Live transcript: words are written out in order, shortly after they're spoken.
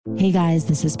Hey guys,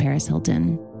 this is Paris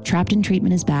Hilton. Trapped in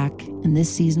Treatment is back, and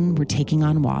this season we're taking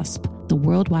on WASP, the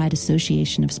Worldwide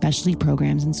Association of Specialty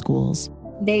Programs in Schools.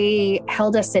 They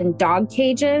held us in dog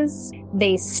cages.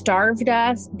 They starved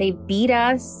us. They beat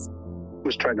us.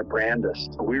 Was trying to brand us.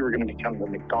 So we were going to become the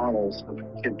McDonald's of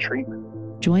kid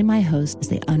treatment. Join my host as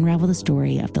they unravel the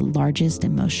story of the largest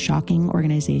and most shocking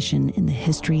organization in the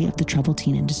history of the troubled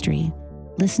teen industry.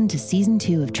 Listen to Season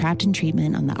 2 of Trapped in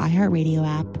Treatment on the iHeartRadio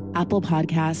app, Apple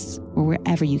Podcasts, or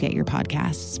wherever you get your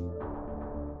podcasts.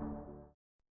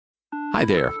 Hi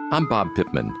there, I'm Bob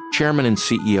Pittman, Chairman and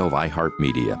CEO of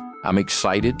iHeartMedia. I'm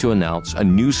excited to announce a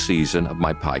new season of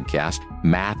my podcast,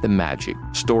 Math and Magic,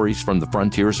 Stories from the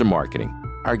Frontiers of Marketing.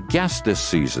 Our guests this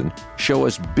season show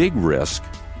us big risk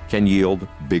can yield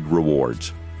big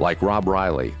rewards, like Rob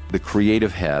Riley, the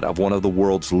creative head of one of the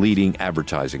world's leading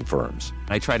advertising firms.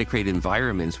 I try to create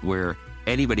environments where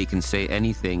anybody can say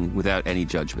anything without any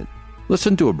judgment.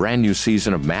 Listen to a brand new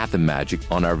season of Math and Magic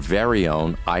on our very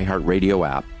own iHeartRadio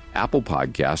app, Apple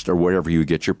Podcast, or wherever you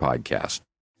get your podcast.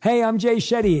 Hey, I'm Jay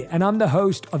Shetty, and I'm the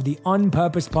host of the On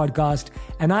Purpose podcast,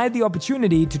 and I had the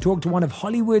opportunity to talk to one of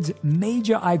Hollywood's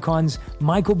major icons,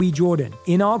 Michael B. Jordan.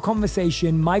 In our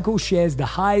conversation, Michael shares the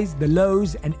highs, the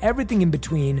lows, and everything in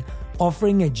between,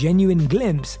 offering a genuine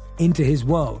glimpse into his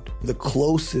world. The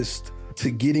closest to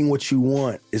getting what you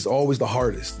want is always the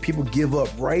hardest. People give up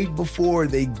right before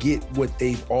they get what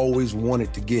they've always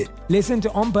wanted to get. Listen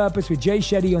to On Purpose with Jay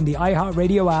Shetty on the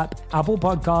iHeartRadio app, Apple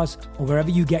Podcasts, or wherever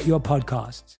you get your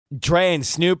podcasts. Dre and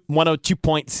Snoop,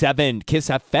 102.7 Kiss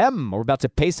FM. We're about to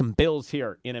pay some bills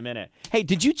here in a minute. Hey,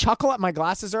 did you chuckle at my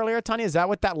glasses earlier, Tanya? Is that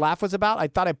what that laugh was about? I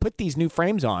thought I put these new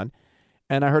frames on,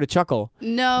 and I heard a chuckle.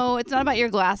 No, it's not about your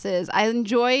glasses. I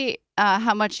enjoy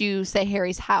how much you say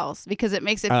Harry's house because it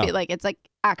makes it feel like it's like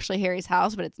actually Harry's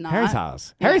house, but it's not. Harry's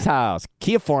house. Yeah. Harry's house.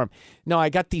 Kia Forum. No, I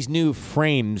got these new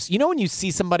frames. You know when you see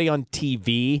somebody on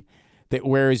TV that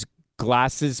wears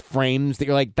glasses frames that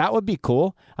you're like, that would be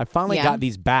cool? I finally got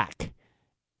these back.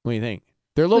 What do you think?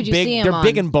 They're a little big. They're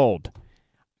big and bold.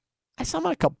 I saw them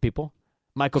on a couple people.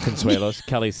 Michael Consuelos,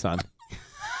 Kelly's son.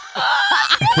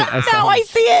 Now I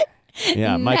see it.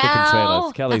 Yeah, Michael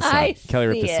Consuelos, Kelly's son. Kelly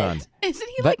Ripa's son. Isn't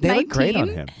he But like they 19? look great on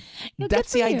him.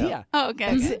 That's the idea. Oh,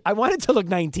 okay. I wanted to look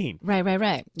 19.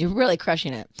 Right. You're really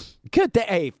crushing it. Good.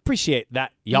 Hey, appreciate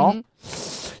that, y'all.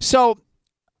 Mm-hmm. So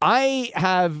I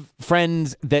have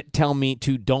friends that tell me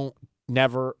to don't,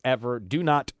 never, ever, do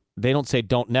not. They don't say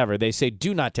don't never. They say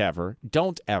do not ever,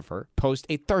 don't ever post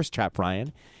a thirst trap,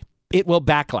 Ryan. It will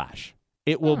backlash.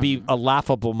 It will be a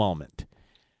laughable moment.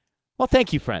 Well,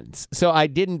 thank you, friends. So I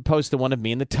didn't post the one of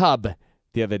me in the tub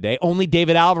the other day. Only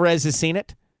David Alvarez has seen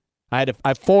it.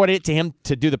 I forwarded it to him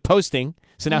to do the posting.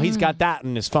 So now he's got that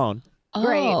in his phone.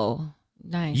 Oh,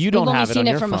 nice. You don't have it on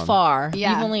your You've only seen it from phone. afar.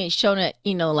 Yeah. You've only shown it,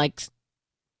 like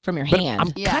from your But hand.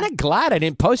 I'm kind of glad I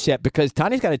didn't post yet because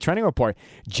Tanya's got a trending report.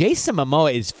 Jason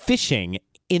Momoa is fishing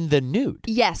in the nude.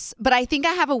 Yes, but I think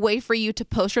I have a way for you to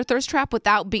post your thirst trap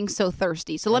without being so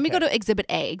thirsty. So let me go to Exhibit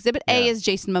A. Exhibit A is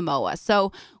Jason Momoa.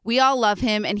 So we all love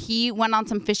him, and he went on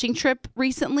some fishing trip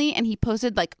recently, and he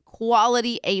posted like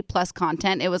quality A+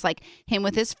 content. It was like him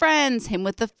with his friends, him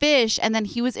with the fish, and then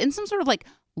he was in some sort of like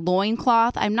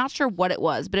loincloth. I'm not sure what it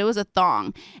was, but it was a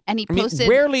thong. And he posted...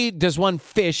 rarely does one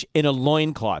fish in a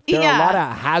loincloth. There are a lot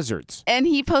of hazards. And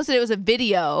he posted it was a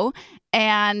video,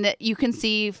 and you can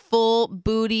see full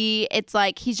booty. It's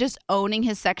like he's just owning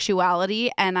his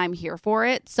sexuality, and I'm here for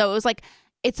it. So it was like,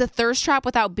 it's a thirst trap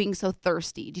without being so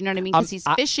thirsty. Do you know what I mean? Because he's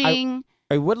fishing.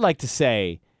 I would like to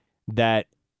say that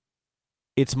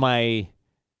it's my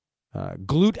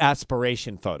glute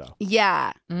aspiration photo.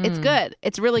 Yeah, it's good.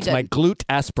 It's really It's good. my glute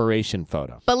aspiration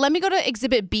photo. But let me go to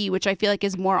Exhibit B, which I feel like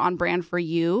is more on brand for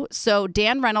you. So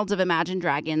Dan Reynolds of Imagine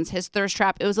Dragons, his thirst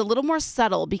trap, it was a little more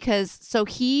subtle because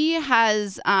he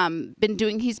has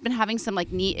he's been having some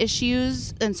like knee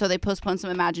issues, and so they postponed some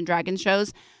Imagine Dragons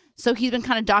shows. So he's been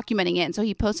kind of documenting it, and so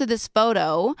he posted this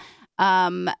photo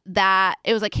that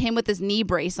it was like him with his knee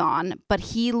brace on, but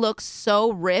he looks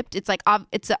so ripped. It's like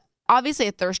obviously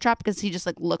a thirst trap because he just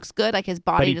like looks good, like his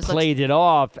body. But he just played it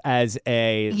off as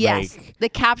a the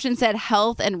caption said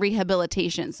health and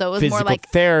rehabilitation, so it was physical more like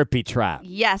therapy trap.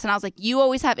 Yes, and I was like, you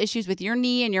always have issues with your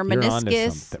knee and your You're onto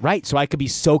meniscus. something. Right, so I could be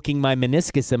soaking my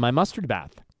meniscus in my mustard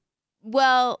bath.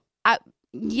 Well,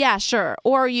 yeah, sure,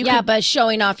 or you could, but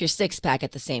showing off your six pack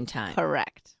at the same time.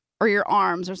 correct, or your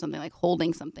arms or something, like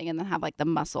holding something and then have like the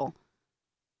muscle.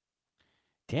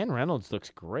 Dan Reynolds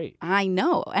looks great. I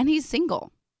know, and he's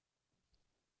single.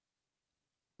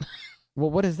 Well,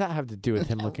 what does that have to do with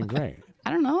him looking great?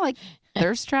 I don't know, like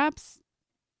thirst traps.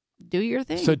 do your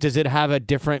thing. So does it have a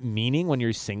different meaning when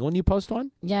you're single and you post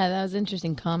one? Yeah, that was an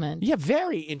interesting comment. Yeah,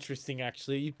 very interesting,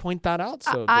 actually. You point that out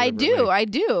so I deliberately.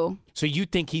 do. So you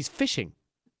think he's fishing?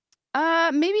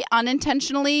 Maybe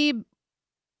unintentionally,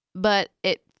 but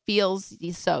it feels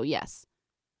so, yes.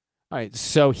 All right,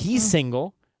 so he's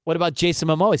single. What about Jason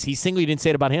Momoa? Is he single? You didn't say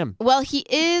it about him. Well, he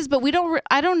is, but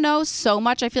I don't know so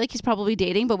much. I feel like he's probably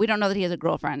dating, but we don't know that he has a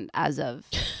girlfriend as of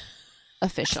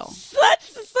official.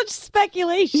 Such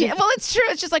speculation. Yeah, well, it's true.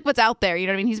 It's just like what's out there. You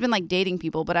know what I mean? He's been like dating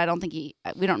people, but I don't think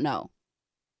we don't know.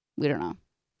 We don't know.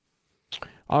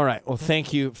 All right. Well,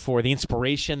 thank you for the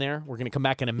inspiration there. We're going to come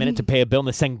back in a minute to pay a bill in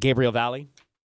the San Gabriel Valley.